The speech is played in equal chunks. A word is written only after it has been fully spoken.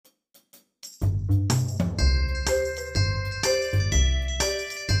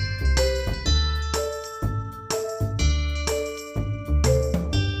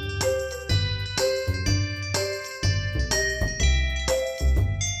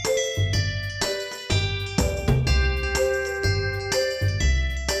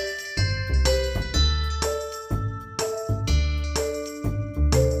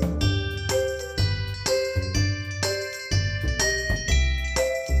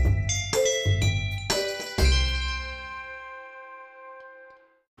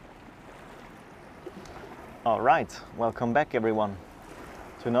Alright, welcome back everyone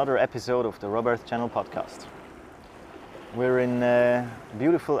to another episode of the Roberth Channel podcast. We're in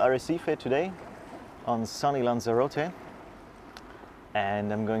beautiful Arrecife today on sunny Lanzarote,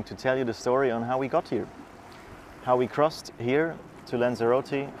 and I'm going to tell you the story on how we got here. How we crossed here to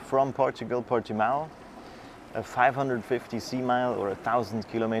Lanzarote from Portugal, Portimao, a 550 sea mile or 1,000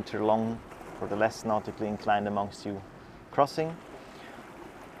 kilometer long, for the less nautically inclined amongst you, crossing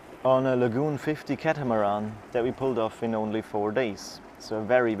on a Lagoon 50 catamaran that we pulled off in only 4 days. So a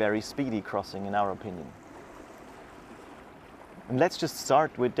very, very speedy crossing in our opinion. And let's just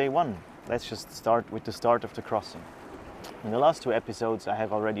start with day one. Let's just start with the start of the crossing. In the last 2 episodes I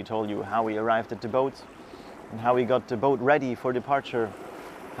have already told you how we arrived at the boat and how we got the boat ready for departure,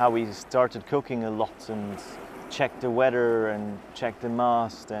 how we started cooking a lot and checked the weather and checked the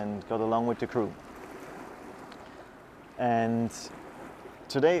mast and got along with the crew. And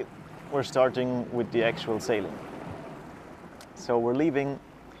today we're starting with the actual sailing. So we're leaving.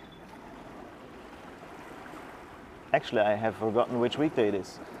 Actually, I have forgotten which weekday it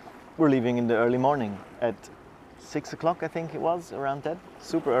is. We're leaving in the early morning at 6 o'clock, I think it was, around that.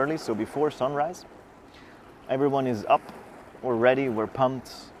 Super early, so before sunrise. Everyone is up, we're ready, we're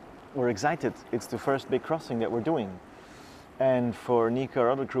pumped, we're excited. It's the first big crossing that we're doing. And for Nico, our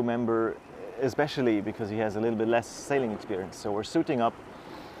other crew member, especially because he has a little bit less sailing experience. So we're suiting up.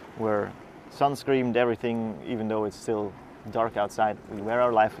 We're sunscreened, everything, even though it's still dark outside. We wear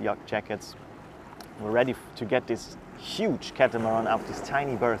our life jackets. We're ready to get this huge catamaran out of this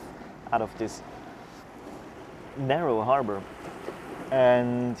tiny berth, out of this narrow harbor.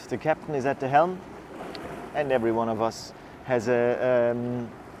 And the captain is at the helm, and every one of us has a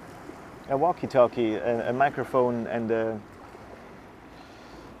walkie-talkie, a microphone, and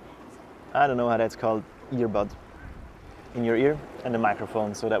I don't know how that's called, earbud in your ear, and a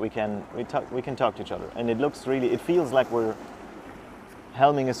microphone, so that we can talk to each other. And it feels like we're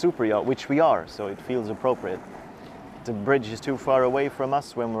helming a super yacht, which we are, so it feels appropriate. The bridge is too far away from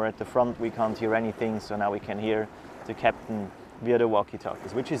us. When we're at the front we can't hear anything, so now we can hear the captain via the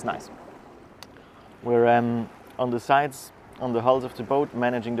walkie-talkies, which is nice. We're on the sides, on the hulls of the boat,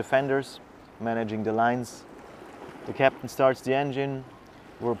 managing the fenders, managing the lines. The captain starts the engine,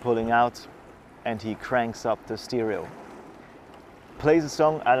 we're pulling out, and he cranks up the stereo. Plays a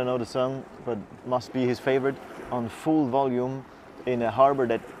song, I don't know the song, but must be his favorite, on full volume in a harbor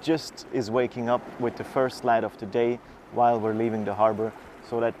that just is waking up with the first light of the day while we're leaving the harbor,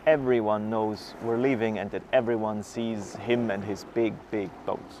 so that everyone knows we're leaving and that everyone sees him and his big, big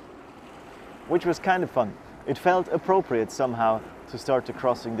boat. Which was kind of fun. It felt appropriate somehow to start the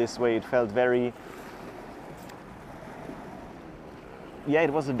crossing this way. It felt very... Yeah,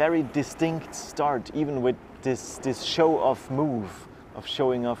 it was a very distinct start, even with this show-off move of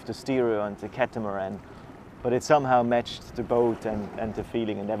showing off the stereo and the catamaran, but it somehow matched the boat and the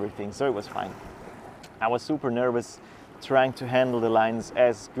feeling and everything, so it was fine. I was super nervous, trying to handle the lines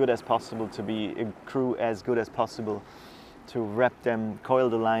as good as possible, to be a crew as good as possible, to wrap them, coil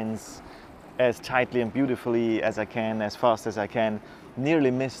the lines as tightly and beautifully as I can, as fast as I can.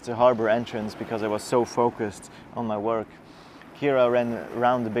 Nearly missed the harbor entrance because I was so focused on my work. Kira ran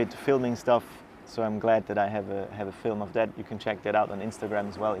around a bit filming stuff, so I'm glad that I have a film of that. You can check that out on Instagram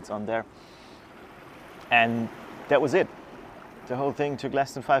as well, it's on there. And that was it. The whole thing took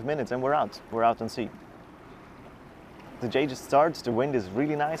less than 5 minutes and we're out on sea. The day just starts, the wind is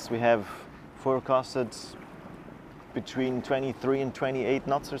really nice. We have forecasted between 23 and 28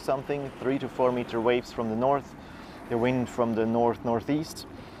 knots or something, 3 to 4 meter waves from the north, the wind from the north-northeast.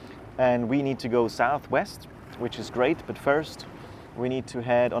 And we need to go southwest, which is great, but first we need to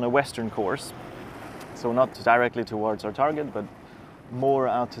head on a western course. So not directly towards our target, but more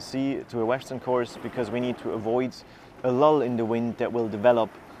out to sea, to a western course, because we need to avoid a lull in the wind that will develop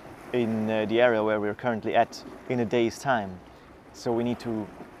in the area where we're currently at in a day's time. So we need to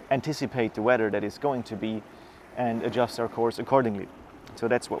anticipate the weather that is going to be and adjust our course accordingly. So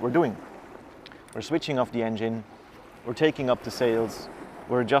that's what we're doing. We're switching off the engine, we're taking up the sails,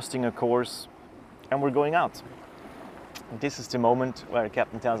 we're adjusting a course, and we're going out. This is the moment where the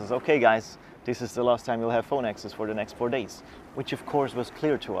captain tells us, okay guys, this is the last time you'll have phone access for the next 4 days, which of course was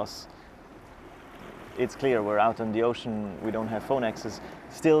clear to us. It's clear we're out on the ocean, we don't have phone access.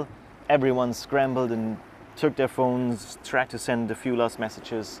 Still, everyone scrambled and took their phones, tried to send a few last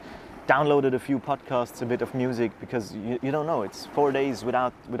messages, downloaded a few podcasts, a bit of music, because you don't know, it's 4 days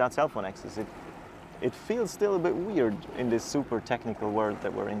without cell phone access. It feels still a bit weird in this super technical world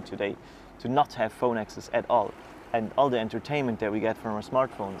that we're in today to not have phone access at all. And all the entertainment that we get from our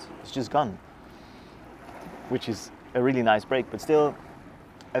smartphones is just gone. Which is a really nice break, but still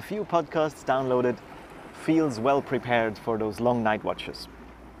a few podcasts downloaded, feels well prepared for those long night watches.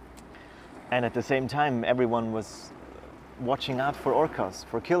 And at the same time, everyone was watching out for orcas,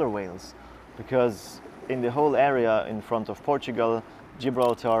 for killer whales, because in the whole area in front of Portugal,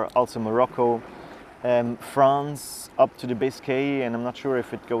 Gibraltar, also Morocco, France, up to the Biscay, and I'm not sure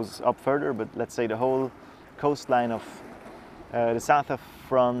if it goes up further, but let's say the whole coastline of the south of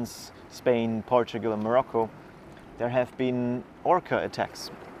France, Spain, Portugal, and Morocco, there have been orca attacks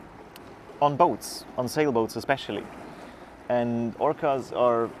on boats, on sailboats especially. And orcas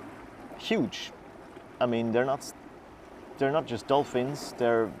are huge. I mean, they're not just dolphins,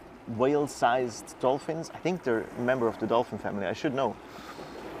 they're whale-sized dolphins. I think they're a member of the dolphin family. I should know.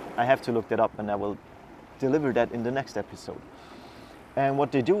 I have to look that up, and I will deliver that in the next episode. And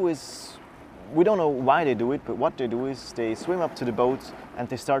what they do is, we don't know why they do it, but what they do is they swim up to the boat and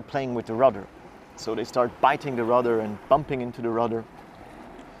they start playing with the rudder. So they start biting the rudder and bumping into the rudder.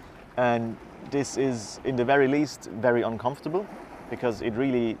 And this is, in the very least, very uncomfortable, because it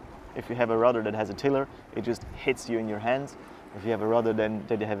really, if you have a rudder that has a tiller, it just hits you in your hands. If you have a rudder then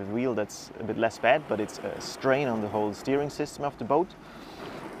that you have a wheel, that's a bit less bad, but it's a strain on the whole steering system of the boat.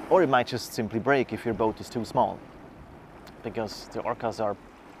 Or it might just simply break if your boat is too small, because the orcas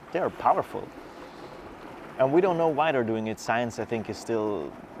they're powerful. And we don't know why they're doing it. Science, I think, is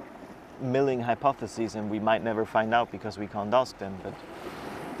still milling hypotheses, and we might never find out because we can't ask them. But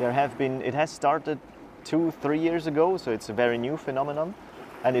it has started 2-3 years ago, so it's a very new phenomenon,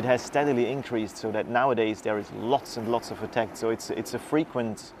 and it has steadily increased, so that nowadays there is lots and lots of attacks. So it's a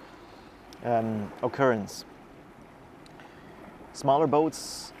frequent occurrence. Smaller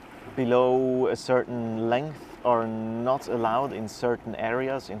boats below a certain length are not allowed in certain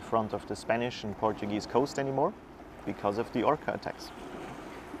areas in front of the Spanish and Portuguese coast anymore because of the orca attacks.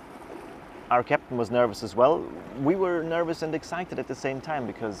 Our captain was nervous as well. We were nervous and excited at the same time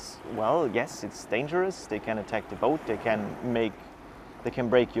because, well, yes, it's dangerous. They can attack the boat. They can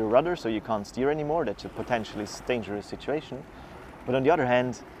break your rudder so you can't steer anymore. That's a potentially dangerous situation. But on the other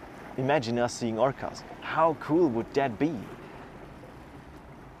hand, imagine us seeing orcas. How cool would that be?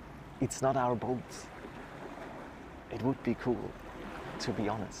 It's not our boat. It would be cool, to be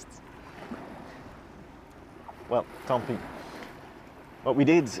honest. Well, tant pis. What we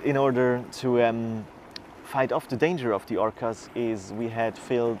did in order to fight off the danger of the orcas is we had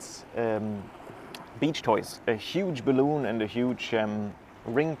filled beach toys, a huge balloon and a huge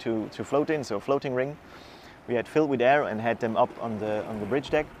ring to float in, so a floating ring. We had filled with air and had them up on the bridge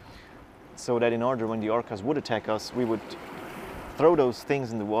deck, so that in order when the orcas would attack us, we would throw those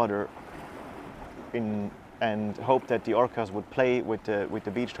things in the water and hope that the orcas would play with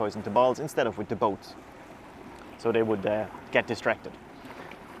the beach toys and the balls instead of with the boat. So they would get distracted,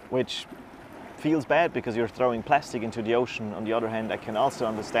 which feels bad because you're throwing plastic into the ocean. On the other hand, I can also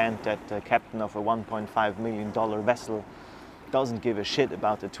understand that the captain of a $1.5 million vessel doesn't give a shit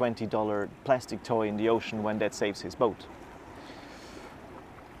about a $20 plastic toy in the ocean when that saves his boat.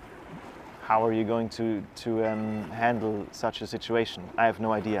 How are you going to handle such a situation? I have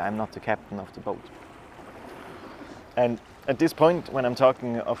no idea. I'm not the captain of the boat. And at this point, when I'm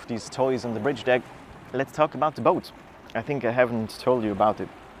talking of these toys on the bridge deck, let's talk about the boat. I think I haven't told you about it.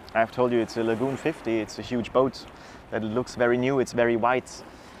 I've told you it's a Lagoon 50. It's a huge boat that looks very new. It's very white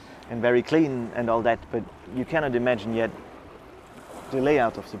and very clean and all that, but you cannot imagine yet the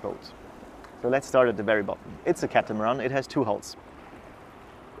layout of the boat. So let's start at the very bottom. It's a catamaran. It has 2 hulls.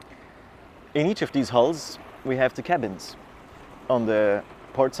 In each of these hulls, we have the cabins. On the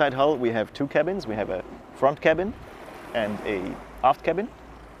port side hull, we have 2 cabins. We have a front cabin and a aft cabin.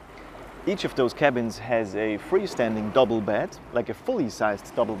 Each of those cabins has a freestanding double bed, like a fully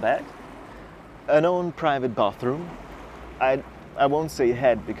sized double bed, an own private bathroom. I won't say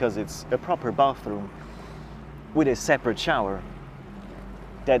head because it's a proper bathroom with a separate shower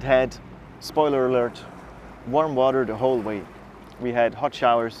that had, spoiler alert, warm water the whole way. We had hot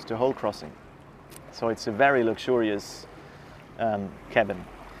showers the whole crossing. So it's a very luxurious cabin.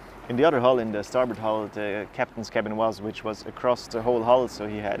 In the other hull, in the starboard hull, the captain's cabin which was across the whole hull. So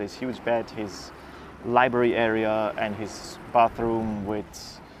he had his huge bed, his library area, and his bathroom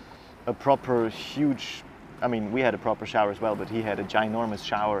with a proper huge, I mean, we had a proper shower as well, but he had a ginormous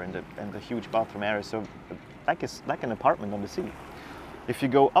shower and a huge bathroom area. So like an apartment on the sea. If you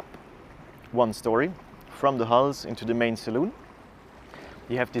go up 1 story from the hulls into the main saloon,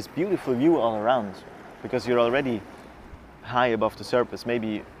 you have this beautiful view all around because you're already high above the surface.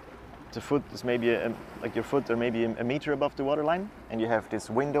 Maybe the foot is maybe like your foot or maybe a meter above the waterline, and you have this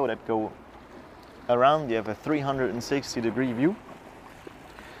window that go around. You have a 360-degree view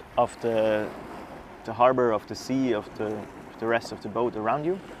of the harbor, of the sea, of the rest of the boat around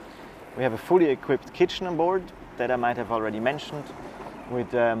you. We have a fully equipped kitchen on board that I might have already mentioned,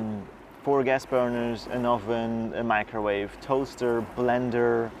 with 4 gas burners, an oven, a microwave, toaster,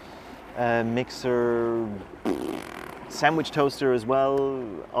 blender, mixer, sandwich toaster as well,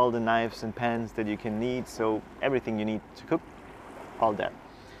 all the knives and pans that you can need, so everything you need to cook, all there.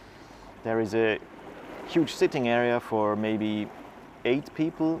 There is a huge sitting area for maybe 8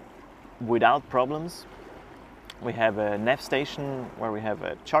 people without problems. We have a nav station where we have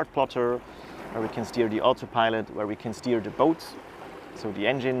a chart plotter, where we can steer the autopilot, where we can steer the boat, so the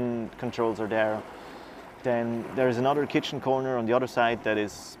engine controls are there. Then there is another kitchen corner on the other side that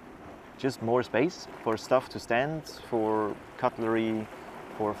is just more space for stuff to stand, for cutlery,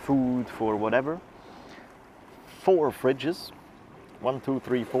 for food, for whatever. 4 fridges, 1, 2,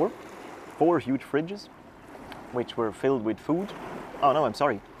 3, 4. 4 huge fridges, which were filled with food. Oh no, I'm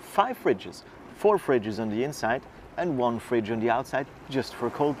sorry, 5 fridges. 4 fridges on the inside and 1 fridge on the outside just for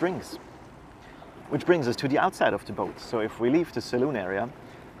cold drinks. Which brings us to the outside of the boat. So if we leave the saloon area,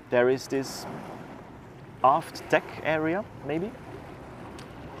 there is this aft deck area, maybe,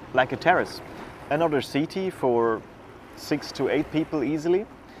 like a terrace. Another settee for 6 to 8 people easily.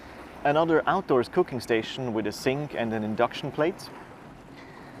 Another outdoors cooking station with a sink and an induction plate.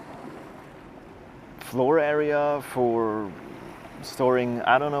 Floor area for storing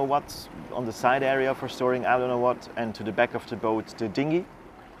I don't know what, on the side area for storing I don't know what, and to the back of the boat the dinghy.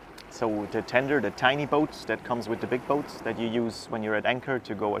 So the tender, the tiny boat that comes with the big boats that you use when you're at anchor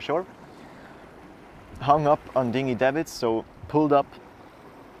to go ashore. Hung up on dinghy davits, so pulled up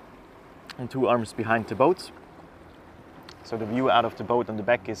and 2 arms behind the boat. So the view out of the boat on the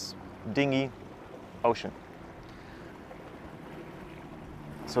back is dinghy, ocean.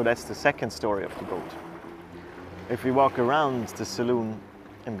 So that's the second story of the boat. If we walk around the saloon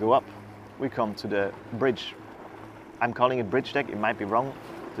and go up, we come to the bridge. I'm calling it bridge deck, it might be wrong.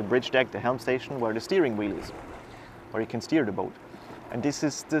 The bridge deck, the helm station, where the steering wheel is, where you can steer the boat. And this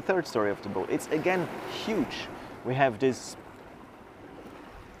is the third story of the boat. It's again huge. We have this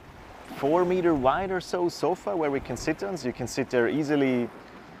 4 meter wide or so sofa where we can sit on, so you can sit there easily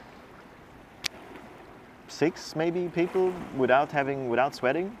 6 maybe people without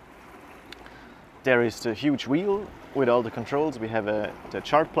sweating. There is the huge wheel with all the controls. We have the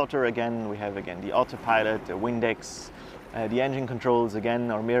chart plotter again, we have again the autopilot, the Windex, the engine controls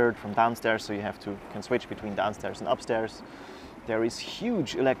again are mirrored from downstairs, so you can switch between downstairs and upstairs. There is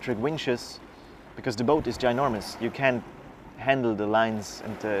huge electric winches because the boat is ginormous. You can't handle the lines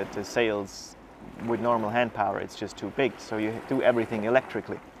and the sails with normal hand power, it's just too big, so you do everything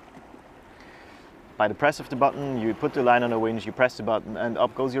electrically. By the press of the button, you put the line on a winch, you press the button and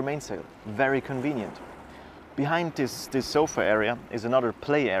up goes your mainsail. Very convenient. Behind this sofa area is another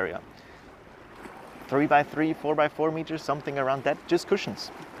play area. 3x3, 4x4 meters, something around that, just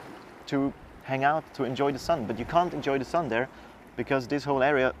cushions to hang out, to enjoy the sun. But you can't enjoy the sun there because this whole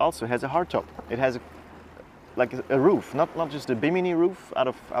area also has a hardtop. It has like a roof, not just a bimini roof out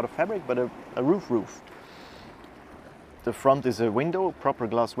of fabric, but a roof. The front is a window, proper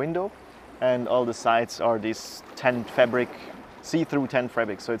glass window, and all the sides are this tent fabric, see-through tent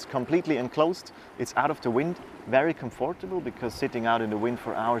fabric. So it's completely enclosed, it's out of the wind, very comfortable because sitting out in the wind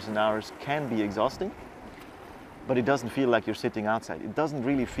for hours and hours can be exhausting, but it doesn't feel like you're sitting outside. It doesn't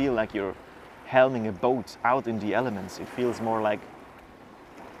really feel like you're helming a boat out in the elements. It feels more like,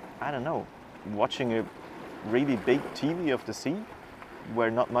 I don't know, watching a really big TV of the sea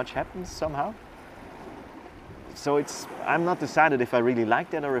where not much happens somehow. So I'm not decided if I really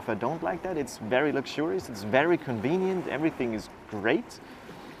like that or if I don't like that. It's very luxurious, it's very convenient, everything is great,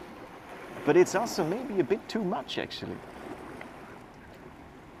 but it's also maybe a bit too much actually.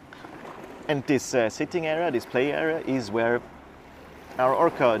 And this sitting area, this play area, is where our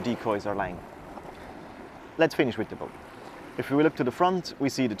orca decoys are lying. Let's finish with the boat. If we look to the front, we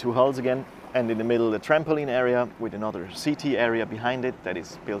see the 2 hulls again, and in the middle the trampoline area with another settee area behind it that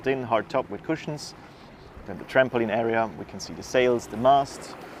is built in, hard top with cushions. Then the trampoline area, we can see the sails, the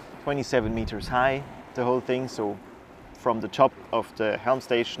mast, 27 meters high, the whole thing. So from the top of the helm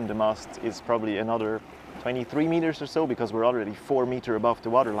station, the mast is probably another 23 meters or so because we're already 4 meters above the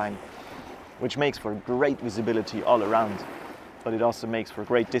waterline, which makes for great visibility all around. But it also makes for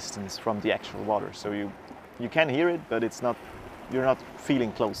great distance from the actual water. So you can hear it, but you're not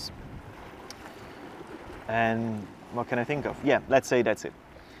feeling close. And what can I think of? Yeah, let's say that's it.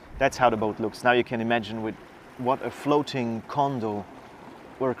 That's how the boat looks. Now you can imagine with what a floating condo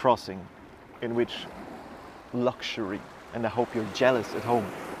we're crossing, in which luxury, and I hope you're jealous at home.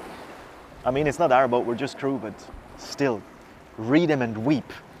 I mean, it's not our boat, we're just crew, but still, read them and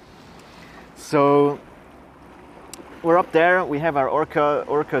weep. So we're up there, we have our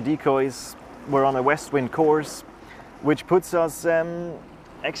Orca decoys, we're on a west wind course, which puts us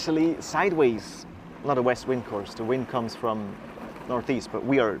actually sideways. Not a west wind course, the wind comes from northeast, but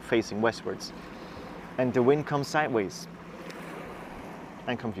we are facing westwards. And the wind comes sideways.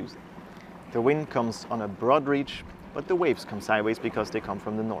 I'm confused. The wind comes on a broad reach, but the waves come sideways because they come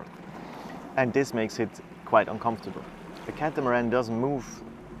from the north. And this makes it quite uncomfortable. The catamaran doesn't move,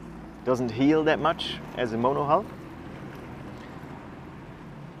 doesn't heel that much as a monohull,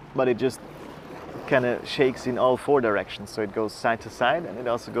 but it just kind of shakes in all four directions. So it goes side to side and it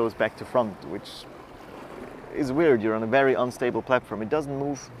also goes back to front, which is weird. You're on a very unstable platform. It doesn't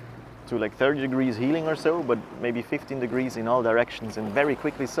move to like 30 degrees heeling or so, but maybe 15 degrees in all directions, and very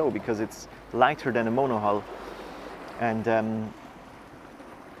quickly so, because it's lighter than a monohull and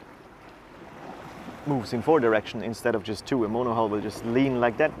moves in four directions instead of just two. A monohull will just lean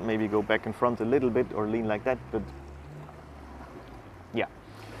like that, maybe go back in front a little bit or lean like that, but yeah.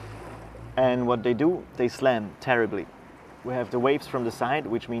 And what they do, they slam terribly. We have the waves from the side,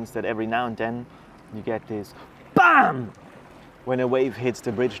 which means that every now and then you get this BAM! When a wave hits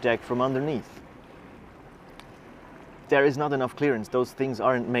the bridge deck from underneath. There is not enough clearance. Those things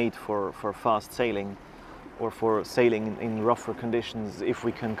aren't made for fast sailing or for sailing in rougher conditions, if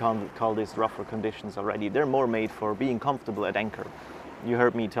we can call this rougher conditions already. They're more made for being comfortable at anchor. You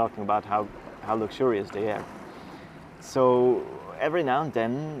heard me talking about how luxurious they are. So every now and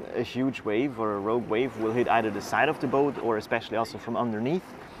then a huge wave or a rogue wave will hit either the side of the boat or especially also from underneath,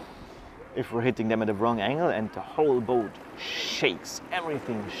 if we're hitting them at the wrong angle, and the whole boat shakes,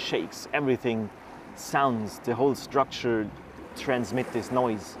 everything sounds, the whole structure transmits this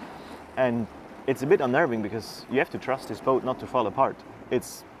noise. And it's a bit unnerving because you have to trust this boat not to fall apart.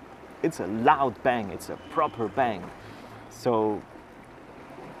 It's a loud bang, it's a proper bang. So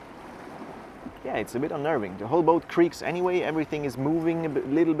yeah, it's a bit unnerving. The whole boat creaks anyway, everything is moving a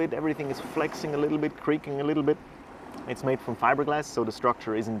little bit, everything is flexing a little bit, creaking a little bit. It's made from fiberglass, so the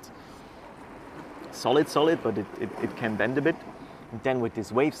structure isn't solid, but it can bend a bit. And then with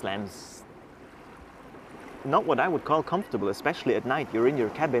these wave slams, not what I would call comfortable, especially at night. You're in your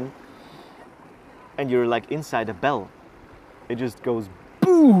cabin and you're like inside a bell. It just goes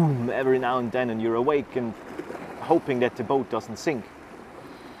boom every now and then, and you're awake and hoping that the boat doesn't sink.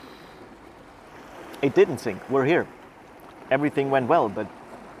 It didn't sink, we're here. Everything went well, but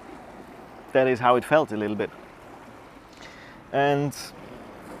that is how it felt a little bit. And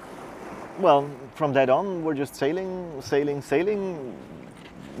well, from that on, we're just sailing.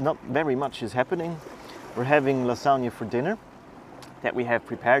 Not very much is happening. We're having lasagna for dinner that we have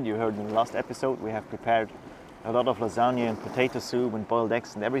prepared. You heard in the last episode, we have prepared a lot of lasagna and potato soup and boiled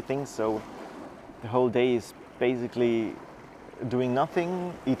eggs and everything. So the whole day is basically doing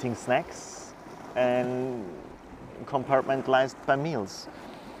nothing, eating snacks and compartmentalized by meals.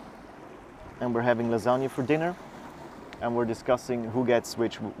 And we're having lasagna for dinner, and we're discussing who gets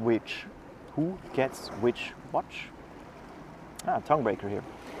which watch? Tongue breaker here.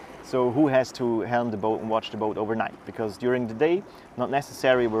 So who has to helm the boat and watch the boat overnight? Because during the day, not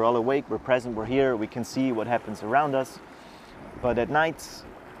necessary, we're all awake, we're present, we're here, we can see what happens around us. But at night,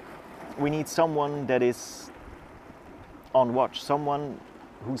 we need someone that is on watch, someone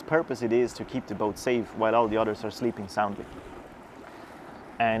whose purpose it is to keep the boat safe while all the others are sleeping soundly.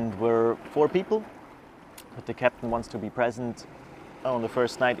 And we're 4 people, but the captain wants to be present on the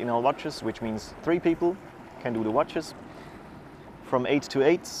first night in all watches, which means 3 people can do the watches from 8 to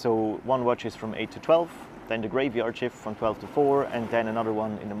 8. So one watch is from 8 to 12, then the graveyard shift from 12 to 4, and then another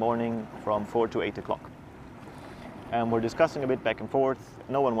one in the morning from 4 to 8 o'clock. And we're discussing a bit back and forth.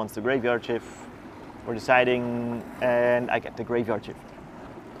 No one wants the graveyard shift. We're deciding, and I get the graveyard shift.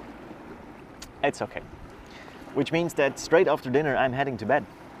 It's okay. Which means that straight after dinner I'm heading to bed,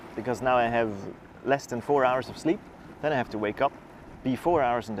 because now I have less than 4 hours of sleep. Then I have to wake up, be 4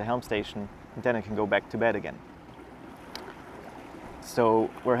 hours in the helm station, and then I can go back to bed again. So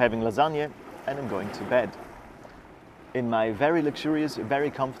we're having lasagna and I'm going to bed in my very luxurious, very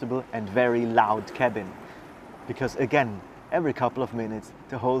comfortable and very loud cabin. Because again, every couple of minutes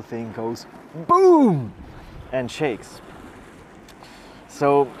the whole thing goes boom and shakes.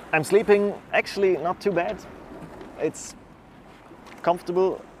 So I'm sleeping actually not too bad. It's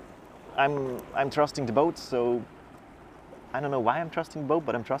comfortable. I'm trusting the boat, so I don't know why I'm trusting the boat,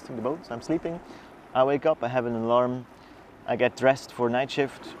 but I'm trusting the boat. So I'm sleeping. I wake up, I have an alarm. I get dressed for night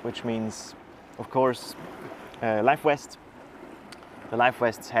shift, which means, of course, Life West. The Life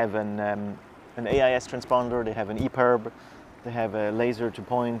Wests have an AIS transponder, they have an EPIRB, they have a laser to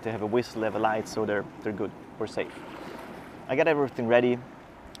point, they have a whistle, they have a light, so they're good, we're safe. I get everything ready.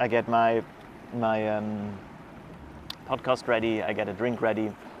 I get my podcast ready, I get a drink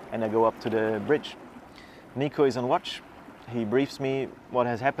ready, and I go up to the bridge. Nico is on watch. He briefs me what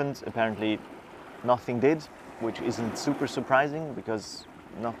has happened. Apparently nothing did, which isn't super surprising because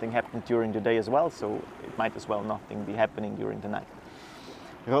nothing happened during the day as well, so it might as well nothing be happening during the night.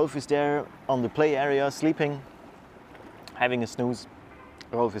 Rolf is there on the play area, sleeping, having a snooze.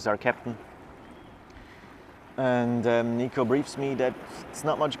 Rolf is our captain. And Nico briefs me that it's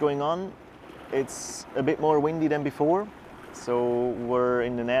not much going on. It's a bit more windy than before, so we're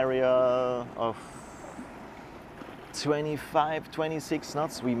in an area of 25, 26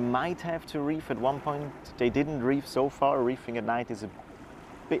 knots. We might have to reef at one point. They didn't reef so far. Reefing at night is a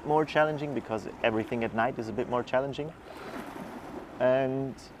bit more challenging because everything at night is a bit more challenging.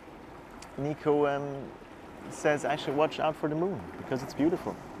 And Nico says I should watch out for the moon because it's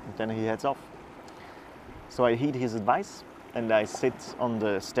beautiful. And then he heads off. So I heed his advice and I sit on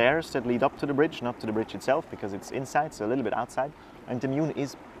the stairs that lead up to the bridge, not to the bridge itself because it's inside, so a little bit outside. And the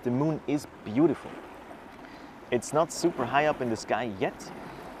moon is beautiful. It's not super high up in the sky yet,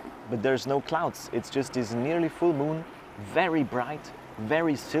 but there's no clouds. It's just this nearly full moon, very bright,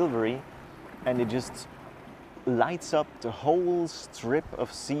 very silvery, and it just lights up the whole strip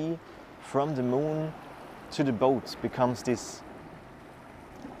of sea from the moon to the boat. Becomes this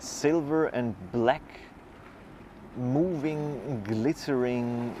silver and black, moving,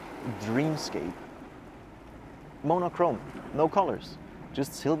 glittering dreamscape. Monochrome, no colors,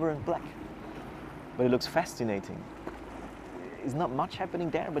 just silver and black. But it looks fascinating. There's not much happening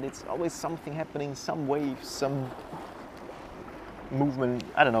there, but it's always something happening, some wave, some movement.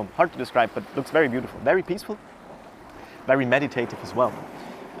 I don't know, hard to describe, but looks very beautiful, very peaceful, very meditative as well.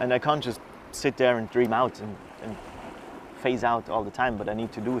 And I can't just sit there and dream out and phase out all the time, but I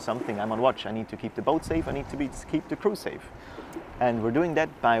need to do something. I'm on watch. I need to keep the boat safe. I need to keep the crew safe. And we're doing that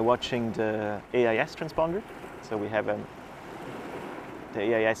by watching the AIS transponder. So we have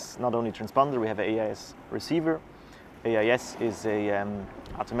the AIS, not only transponder, we have an AIS receiver. AIS is a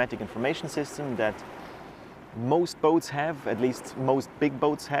automatic information system that most boats have, at least most big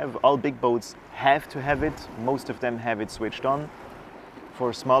boats have. All big boats have to have it. Most of them have it switched on.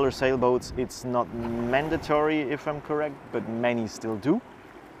 For smaller sailboats, it's not mandatory, if I'm correct, but many still do.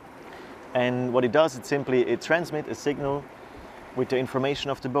 And what it does, it transmits a signal with the information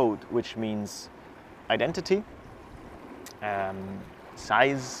of the boat, which means identity,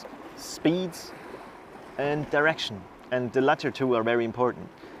 size, speed, and direction. And the latter two are very important.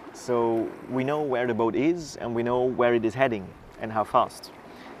 So we know where the boat is and we know where it is heading and how fast.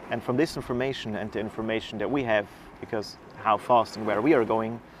 And from this information and the information that we have, because how fast and where we are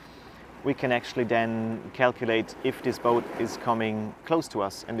going, we can actually then calculate if this boat is coming close to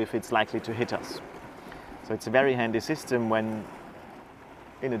us and if it's likely to hit us. So it's a very handy system when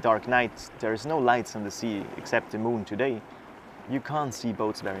in a dark night there is no lights on the sea except the moon today. You can't see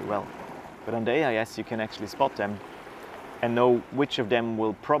boats very well. But on the AIS you can actually spot them and know which of them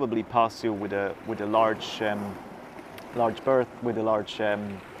will probably pass you with a large berth, with a large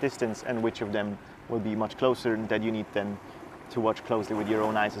distance, and which of them will be much closer that you need then to watch closely with your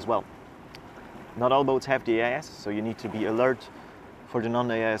own eyes as well. Not all boats have the AIS, so you need to be alert for the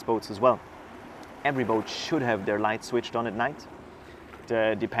non-AIS boats as well. Every boat should have their lights switched on at night,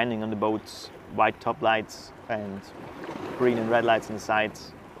 depending on the boat's white top lights and green and red lights on the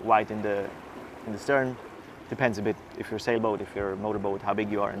sides, white in the stern. Depends a bit if you're a sailboat, if you're a motorboat, how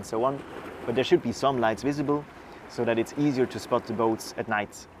big you are and so on. But there should be some lights visible so that it's easier to spot the boats at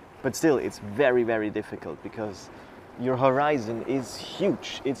night. But still, it's very, very difficult because your horizon is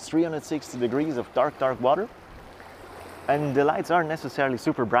huge. It's 360 degrees of dark, dark water. And the lights aren't necessarily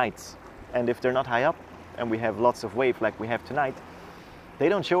super bright. And if they're not high up and we have lots of wave like we have tonight, they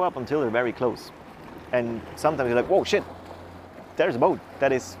don't show up until they're very close. And sometimes you're like, whoa, shit, there's a boat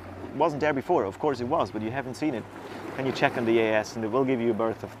that wasn't there before. Of course it was, but you haven't seen it. Can you check on the AIS and it will give you a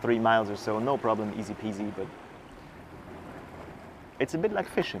berth of 3 miles or so, no problem, easy peasy. But it's a bit like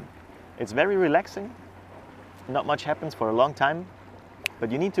fishing. It's very relaxing. Not much happens for a long time,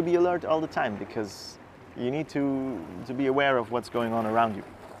 but you need to be alert all the time because you need to be aware of what's going on around you.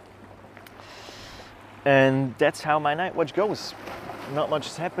 And that's how my night watch goes. Not much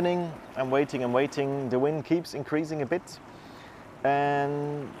is happening. I'm waiting. The wind keeps increasing a bit.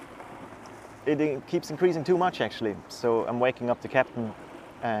 And it keeps increasing too much actually. So I'm waking up the captain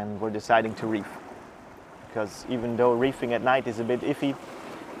and we're deciding to reef. Because even though reefing at night is a bit iffy,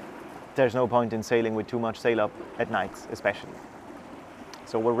 there's no point in sailing with too much sail up at night, especially.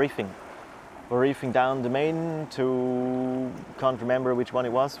 So we're reefing. We're reefing down the main to, can't remember which one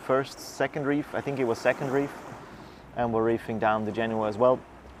it was, first, second reef, I think it was second reef. And we're reefing down the Genoa as well,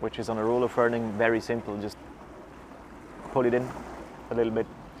 which is on a roller ferning, very simple, just pull it in a little bit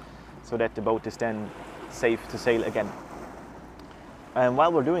so that the boat is then safe to sail again. And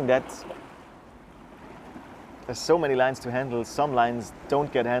while we're doing that, there's so many lines to handle. Some lines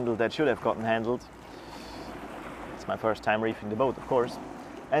don't get handled that should have gotten handled. It's my first time reefing the boat, of course.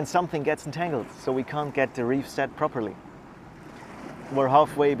 And something gets entangled, so we can't get the reef set properly. We're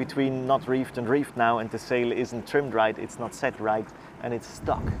halfway between not reefed and reefed now, and the sail isn't trimmed right, it's not set right, and it's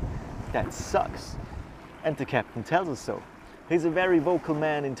stuck. That sucks. And the captain tells us so. He's a very vocal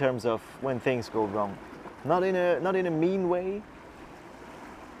man in terms of when things go wrong. Not in a mean way.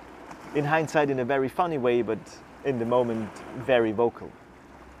 In hindsight, in a very funny way, but in the moment, very vocal.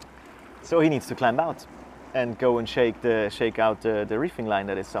 So he needs to climb out and go and shake out the reefing line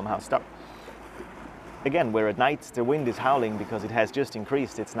that is somehow stuck. Again, we're at night, the wind is howling because it has just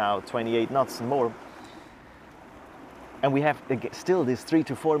increased. It's now 28 knots and more. And we have still these 3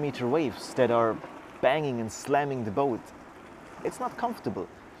 to 4 meter waves that are banging and slamming the boat. It's not comfortable.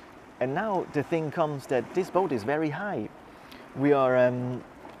 And now the thing comes that this boat is very high. We are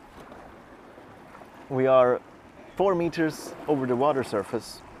 4 meters over the water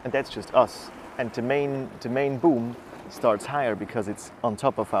surface, and that's just us. And the main boom starts higher because it's on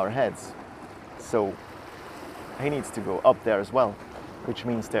top of our heads. So he needs to go up there as well, which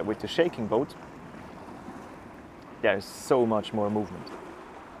means that with the shaking boat, there's so much more movement.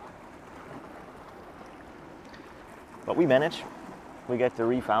 But we manage. We get the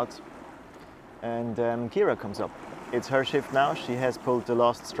reef out, and Kira comes up. It's her shift now. She has pulled the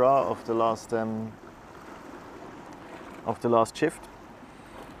last straw of the last shift.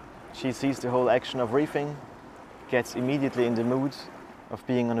 She sees the whole action of reefing, gets immediately in the mood of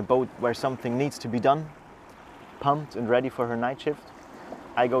being on a boat where something needs to be done, pumped and ready for her night shift.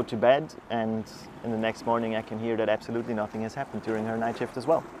 I go to bed, and in the next morning I can hear that absolutely nothing has happened during her night shift as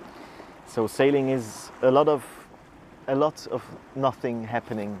well. So sailing is a lot of nothing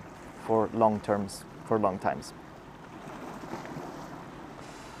happening for long times.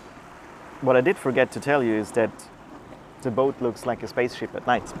 What I did forget to tell you is that the boat looks like a spaceship at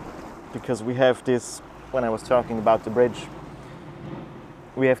night, because we have this, when I was talking about the bridge,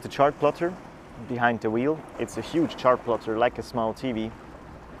 we have the chart plotter behind the wheel. It's a huge chart plotter, like a small TV,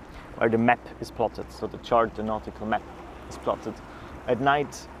 where the map is plotted. So the chart, the nautical map, is plotted. At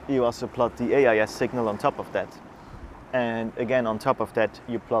night, you also plot the AIS signal on top of that. And again, on top of that,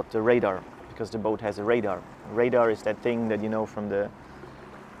 you plot the radar, because the boat has a radar. Radar is that thing that you know from the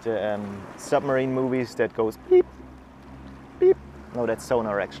submarine movies that goes beep, beep. No, that's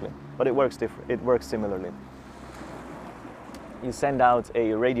sonar actually, but it works different. It works similarly. You send out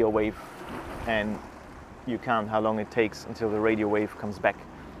a radio wave, and you count how long it takes until the radio wave comes back.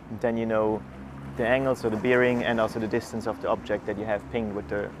 And then you know the angle, so the bearing, and also the distance of the object that you have pinged with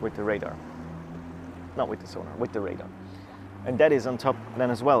the radar. Not with the sonar, with the radar. And that is on top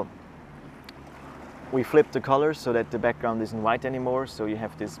then as well. We flip the colors so that the background isn't white anymore, so you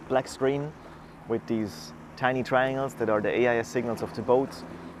have this black screen with these tiny triangles that are the AIS signals of the boat,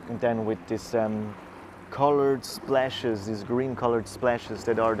 and then with this colored splashes, these green colored splashes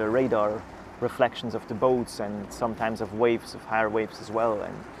that are the radar reflections of the boats, and sometimes of waves, of higher waves as well,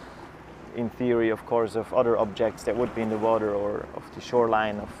 and in theory, of course, of other objects that would be in the water, or of the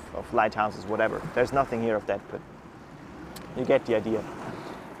shoreline, of lighthouses, whatever. There's nothing here of that, but you get the idea.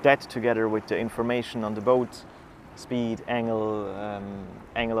 That together with the information on the boat, speed, angle,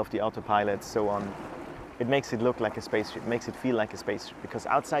 angle of the autopilot, so on, it makes it look like a spaceship, makes it feel like a spaceship, because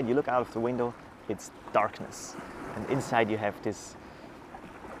outside you look out of the window, it's darkness, and inside you have this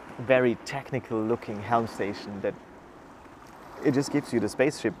very technical looking helm station that it just gives you the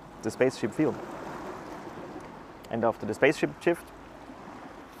spaceship feel. And after the spaceship shift,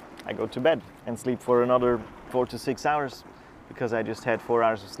 I go to bed and sleep for another 4 to 6 hours, because I just had 4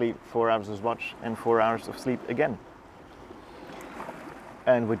 hours of sleep, 4 hours of watch, and 4 hours of sleep again.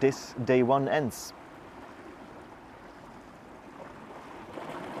 And with this, day one ends.